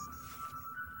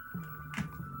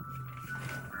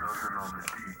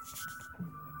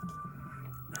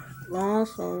Long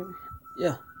story,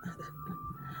 yeah.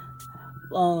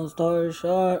 Long story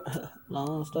short,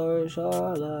 long story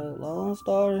short, like long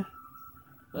story.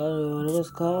 When it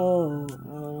was cold,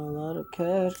 a lot of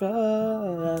cash.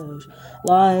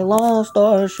 Like long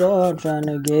story short, I'm trying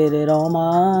to get it on my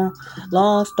own.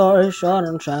 Long story short,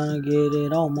 I'm trying to get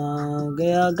it on my own.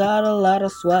 Yeah, I got a lot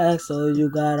of swag, so you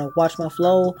gotta watch my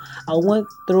flow. I went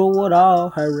through it all,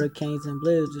 hurricanes and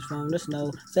blizzards from the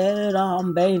snow. Said it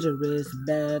I'm dangerous,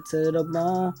 bad to the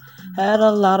bone. Had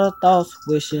a lot of thoughts,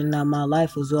 wishing that my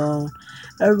life was on.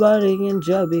 Everybody in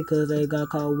jail because they got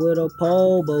caught with a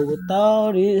pole. But with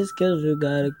all these skills, you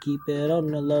gotta keep it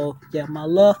on the low. Yeah, my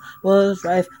love was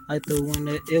rife like the one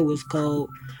that it was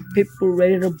cold. People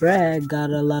ready to brag,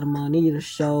 got a lot of money to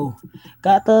show.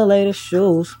 Got the latest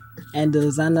shoes and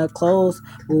designer clothes.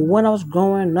 But when I was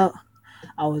growing up,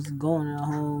 I was going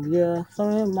home, yeah. So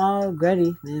in my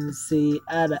granny didn't see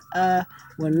eye to eye.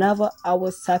 Whenever I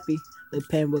was happy, the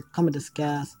pain would come in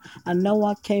disguise. I know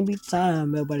I can't be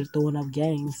timed, everybody's throwing up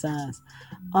gang signs.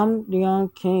 I'm the young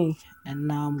king, and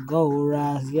now I'm gold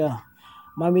rise, yeah.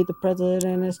 Might meet the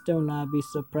president and still not be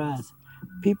surprised.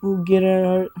 People getting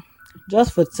hurt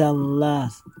just for telling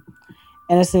lies.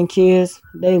 Innocent kids,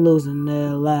 they losing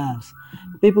their lives.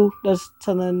 People just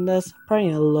telling us,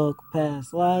 praying look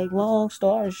past. Like long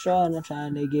story short, I'm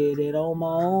trying to get it on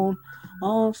my own.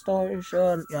 Long story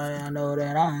short, yeah, I know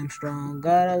that I'm strong.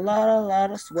 Got a lot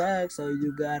of swag, so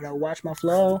you gotta watch my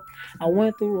flow. I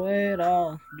went through it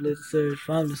all, blizzards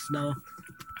from the snow.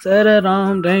 Said that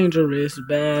I'm dangerous,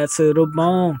 bad to the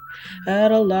bone.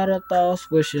 Had a lot of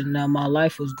thoughts, wishing that my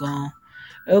life was gone.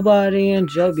 Everybody in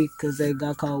jail because they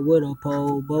got caught with a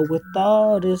pole. But with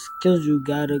all this skills, you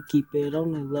gotta keep it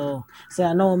on the low. Say,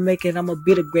 I know I'm making, I'ma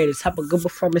be the greatest. Have a good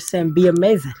performance and be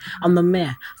amazing. I'm the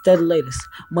man, stay the latest.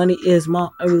 Money is my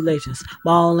relations.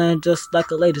 Ballin' just like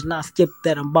a latest. Now skip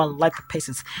that, I'm ballin' like the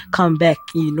Pacers. Come back,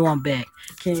 and you know I'm back.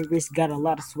 King Reese got a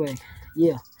lot of swag.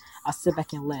 Yeah. I sit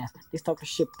back and laugh. They talking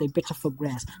shit, they bitch up for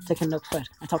grass. Taking no flash,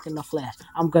 I'm talking no flash.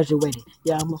 I'm graduated,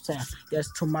 yeah, I'm obsessed. Yes,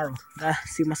 tomorrow, I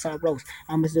see my son Rose.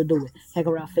 I'ma still do it. Hang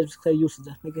around physics, clear uses,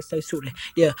 niggas stay shooting.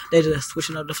 Yeah, they just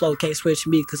switching up the flow. Can't switch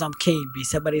me, cause I'm king,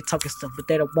 beast. Everybody talking stuff, but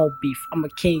they don't want beef. I'm a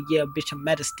king, yeah, bitch, I'm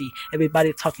majesty.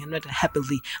 Everybody talking nothing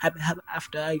happily.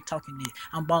 After I ain't talking it.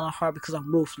 I'm balling hard because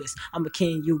I'm ruthless. I'm a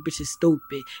king, you bitches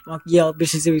stupid. Yeah,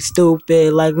 bitches are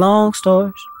stupid. Like long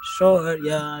stories short,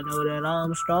 yeah, I know that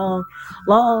I'm strong.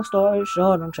 Long story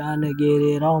short, I'm trying to get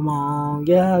it on my own.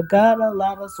 Yeah, I got a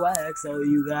lot of swag, so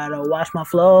you gotta watch my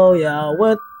flow. Yeah, I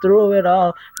went through it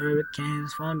all.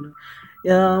 Hurricanes from the,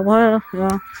 yeah, well,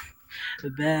 yeah,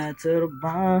 the bad to the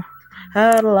bone.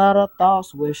 Had a lot of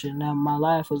thoughts, wishing that my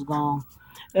life was gone.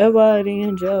 Everybody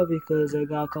in jail because they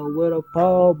got caught with a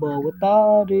pole, but with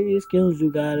all these skills,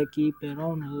 you gotta keep it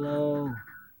on the low.